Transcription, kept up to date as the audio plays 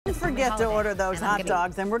forget to order those hot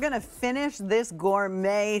dogs, and we're going to finish this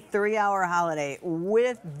gourmet 3-hour holiday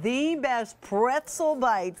with the best pretzel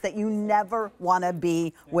bites that you never want to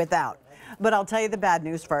be without. But I'll tell you the bad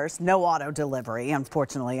news first. No auto delivery,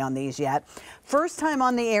 unfortunately, on these yet. First time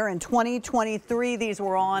on the air in 2023. These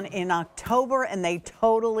were on in October, and they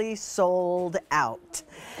totally sold out.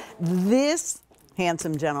 This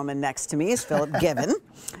handsome gentleman next to me is Philip Given.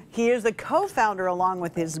 He is the co-founder, along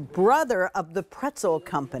with his brother, of the Pretzel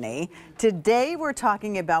Company. Today we're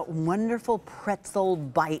talking about wonderful pretzel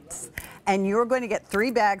bites. And you're going to get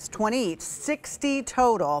 3 bags, 20 each, 60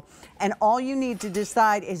 total. And all you need to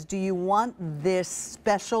decide is, do you want this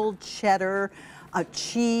special cheddar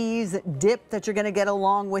cheese dip that you're going to get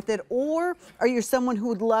along with it, or are you someone who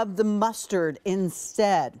would love the mustard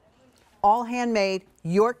instead? All handmade,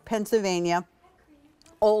 York, Pennsylvania.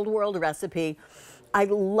 Old world recipe. I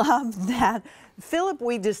love that. Philip,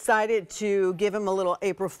 we decided to give him a little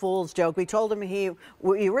April Fool's joke. We told him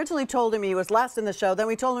we originally told him he was last in the show, then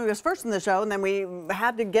we told him he was first in the show, and then we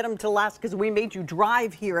had to get him to last because we made you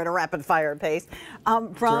drive here at a rapid fire pace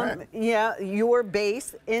from your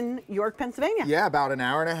base in York, Pennsylvania. Yeah, about an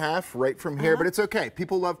hour and a half right from here, but it's okay.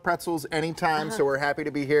 People love pretzels anytime, so we're happy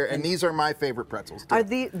to be here. And these are my favorite pretzels too. Are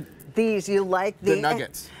these you like? The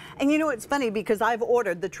nuggets. And you know, it's funny because I've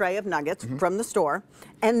ordered the tray of nuggets from the store,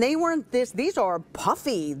 and they weren't these are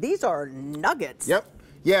puffy. These are nuggets. Yep.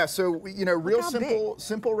 Yeah, so, you know, real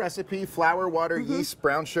simple recipe: flour, water, yeast,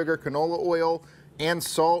 brown sugar, canola oil, and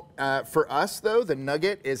salt. For us, though, the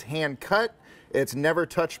nugget is hand cut. It's never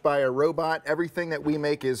touched by a robot. Everything that we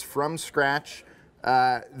make is from scratch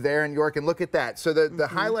there in York. And look at that. So the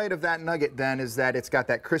highlight of that nugget then is that it's got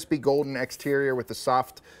that crispy golden exterior with the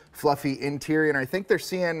soft, fluffy interior. And I think they're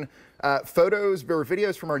seeing photos or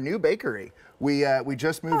videos from our new bakery. We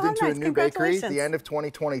just moved into a new bakery at the end of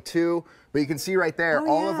 2022. But you can see right there,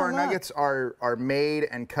 all of our nuggets are made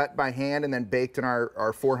and cut by hand and then baked in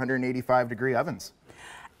our 485-degree ovens.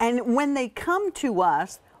 And when they come to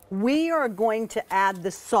us, we are going to add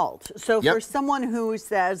the salt. So for someone who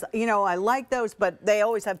says, you know, I like those, but they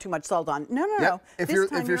always have too much salt on. No. If you're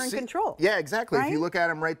in control. Yeah, exactly. Right? If you look at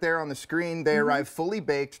them right there on the screen, they arrive fully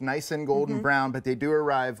baked, nice and golden brown, but they do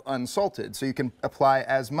arrive unsalted. So you can apply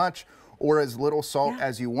as much or as little salt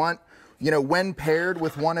as you want. You know, when paired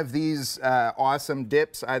with one of these awesome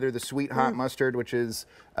dips, either the sweet hot mustard, which is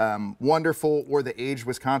wonderful, or the aged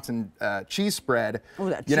Wisconsin cheese spread,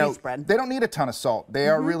 they don't need a ton of salt. They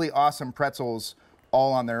are really awesome pretzels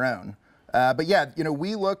all on their own. But yeah, you know,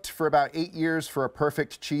 we looked for about 8 years for a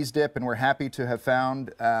perfect cheese dip, and we're happy to have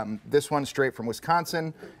found this one straight from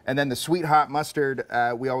Wisconsin. And then the sweet hot mustard,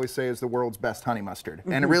 we always say, is the world's best honey mustard.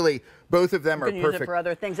 And really, both of them are perfect. Use it for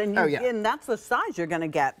other things. And, and that's the size you're going to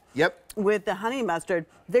get. With the honey mustard.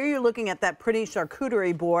 There you're looking at that pretty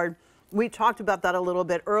charcuterie board. We talked about that a little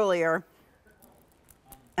bit earlier.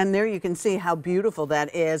 And there you can see how beautiful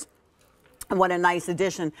that is. What a nice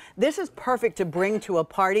addition. This is perfect to bring to a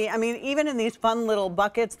party. I mean, even in these fun little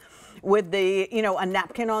buckets with the, you know, a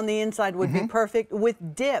napkin on the inside would be perfect. With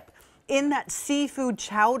dip in that seafood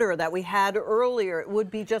chowder that we had earlier, it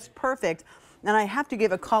would be just perfect. And I have to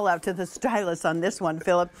give a call out to the stylist on this one,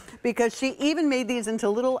 Philip, because she even made these into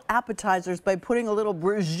little appetizers by putting a little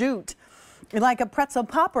prosciutto, like a pretzel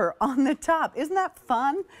popper, on the top. Isn't that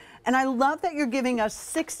fun? And I love that you're giving us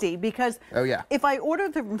 60, because if I order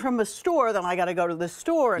them from a store, then I got to go to the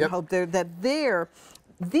store and hope that they're.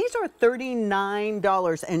 These are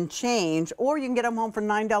 $39 and change, or you can get them home for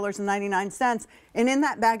 $9.99. And in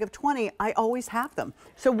that bag of 20, I always have them.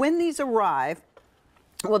 So when these arrive,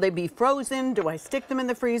 will they be frozen? Do I stick them in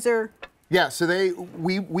the freezer? Yeah, so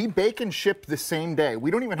we bake and ship the same day.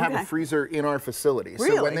 We don't even have a freezer in our facility.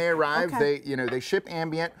 Really? So when they arrive, they ship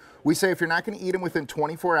ambient. We say if you're not going to eat them within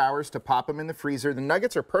 24 hours, to pop them in the freezer. The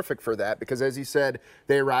nuggets are perfect for that because, as you said,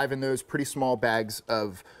 they arrive in those pretty small bags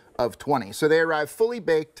of 20. So they arrive fully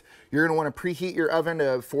baked. You're going to want to preheat your oven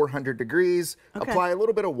to 400 degrees. Apply a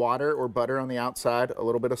little bit of water or butter on the outside, a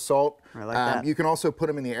little bit of salt. I like that. You can also put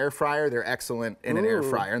them in the air fryer. They're excellent in an air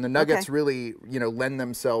fryer. And the nuggets really, you know, lend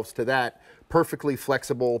themselves to that. Perfectly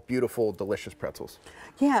flexible, beautiful, delicious pretzels.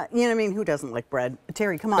 Yeah, you know what I mean? Who doesn't like bread?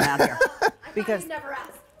 Terry, come on out here. Because never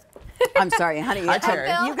asked. I'm sorry, honey. Hi, Terry.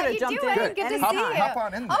 You could have jumped in. Good to see you. Hop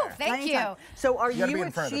on in there. Oh, thank you. So are you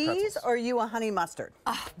a cheese or are you a honey mustard?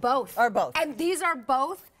 Both. Or both. And these are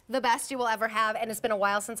both the best you will ever have, and it's been a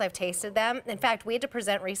while since I've tasted them. In fact, we had to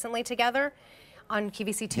present recently together on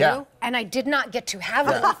QVC 2, and I did not get to have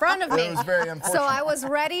them in front of me. It was very unfortunate. So I was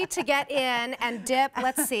ready to get in and dip.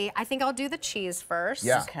 Let's see. I think I'll do the cheese first.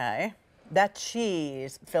 Okay. that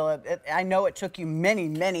cheese, Philip, I know it took you many,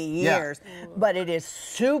 many years, but it is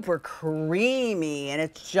super creamy and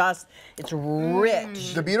it's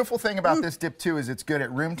rich. The beautiful thing about this dip too is it's good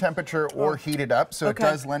at room temperature or heated up, so it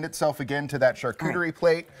does lend itself again to that charcuterie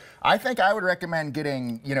plate. I think I would recommend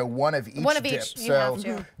getting, you know, one of each dip.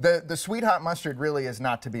 So the sweet hot mustard really is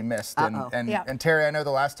not to be missed. And Terry, I know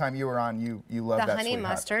the last time you were on, you loved that the honey sweet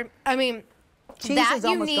mustard. I mean, cheese is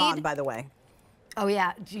almost gone, by the way. Oh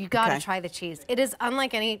yeah, you got to try the cheese. It is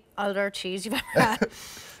unlike any other cheese you've ever had.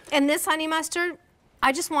 And this honey mustard,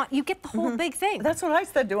 I just want, you get the whole big thing. That's what I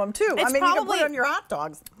said to him too. I mean, you can put it on your hot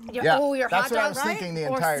dogs. Oh, your hot dogs, that's what I was thinking the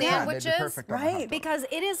entire or sandwiches, time. Perfect on because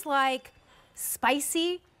it is like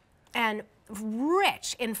spicy and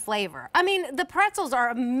rich in flavor. I mean, the pretzels are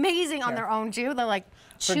amazing on their own too. They're like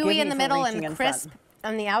chewy in the middle and crisp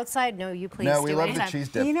on the outside. No, you please. No, we do love anytime. the cheese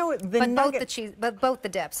dip. You know, both the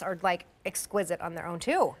dips are like exquisite on their own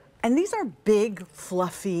too. And these are big,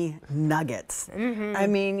 fluffy nuggets. I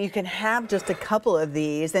mean, you can have just a couple of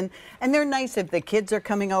these, and they're nice if the kids are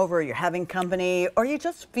coming over, you're having company, or you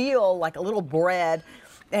just feel like a little bread,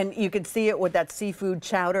 and you can see it with that seafood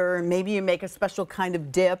chowder, and maybe you make a special kind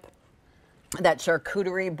of dip. That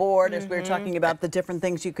charcuterie board, as we were talking about the different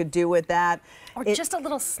things you could do with that. Or just a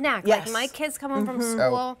little snack. Like my kids come home from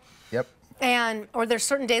school. Or there's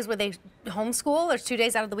certain days where they homeschool. There's 2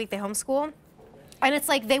 days out of the week they homeschool. And it's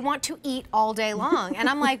like they want to eat all day long. And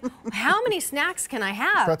I'm like, how many snacks can I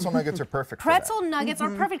have? Pretzel nuggets are perfect Pretzel nuggets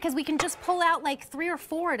are perfect because we can just pull out like 3 or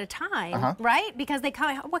 4 at a time, right? Because they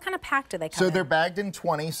come, what kind of pack do they come in? So they're bagged in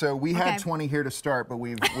 20. So we had 20 here to start, but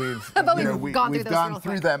we've gone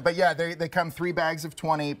through them. But yeah, they come 3 bags of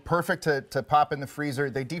 20, perfect to pop in the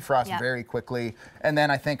freezer. They defrost very quickly. And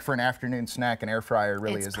then I think for an afternoon snack, an air fryer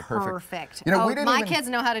really is the perfect. You know, my kids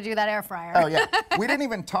know how to do that air fryer. Oh yeah, we didn't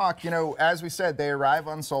even talk, you know, as we said, they arrive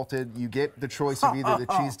unsalted. You get the choice of either the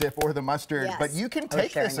cheese dip or the mustard, but you can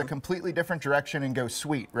take this a completely different direction and go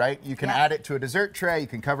sweet, right? You can add it to a dessert tray. You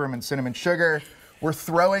can cover them in cinnamon sugar. We're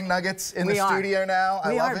throwing nuggets in the studio now.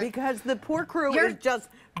 I love it. Because the poor crew is just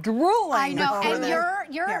drooling. I know, and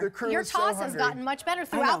your toss has gotten much better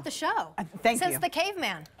throughout the show. Since the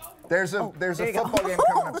caveman. There's a football game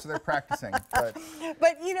coming up, so they're practicing.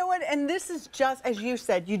 But you know what? And this is just, as you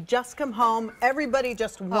said, you just come home, everybody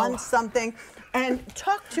just wants something. And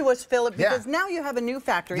talk to us, Philip, because now you have a new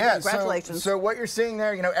factory. Congratulations. So what you're seeing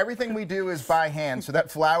there, you know, everything we do is by hand. So that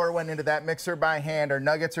flour went into that mixer by hand. Our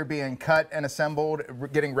nuggets are being cut and assembled,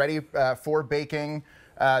 getting ready for baking.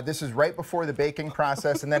 This is right before the baking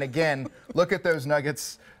process. And then again, look at those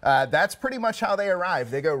nuggets. That's pretty much how they arrive.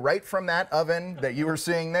 They go right from that oven that you were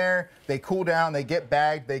seeing there. They cool down, they get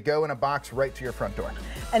bagged, they go in a box right to your front door.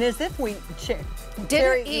 And as if we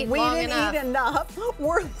didn't eat enough,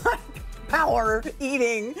 we're like power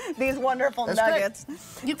eating these wonderful nuggets. Great.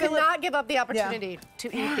 You could not give up the opportunity to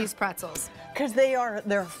eat these pretzels. Because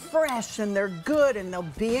they're fresh and they're good and they'll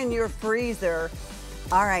be in your freezer.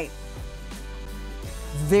 All right.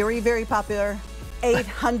 Very, very popular.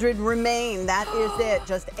 800 remain. That is it.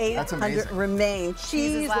 Just 800 remain.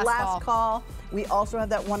 Cheese, last call. We also have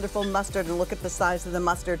that wonderful mustard, and look at the size of the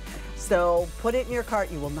mustard. So put it in your cart.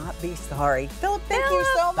 You will not be sorry. Philip, thank you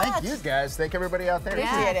so much. Thank you, guys. Thank everybody out there.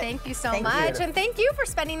 Yeah, thank you so much. And thank you for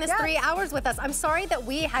spending this 3 hours with us. I'm sorry that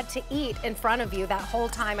we had to eat in front of you that whole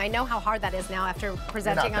time. I know how hard that is now after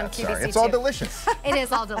presenting on QVC2. It's all delicious. It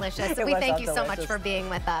is all delicious. We thank you so much for being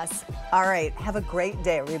with us. All right. Have a great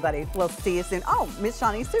day, everybody. We'll see you soon. Oh, Miss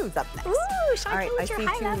Shawnee Sue's up next. Ooh, Shawnee, all right, I see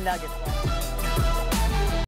 2 nuggets.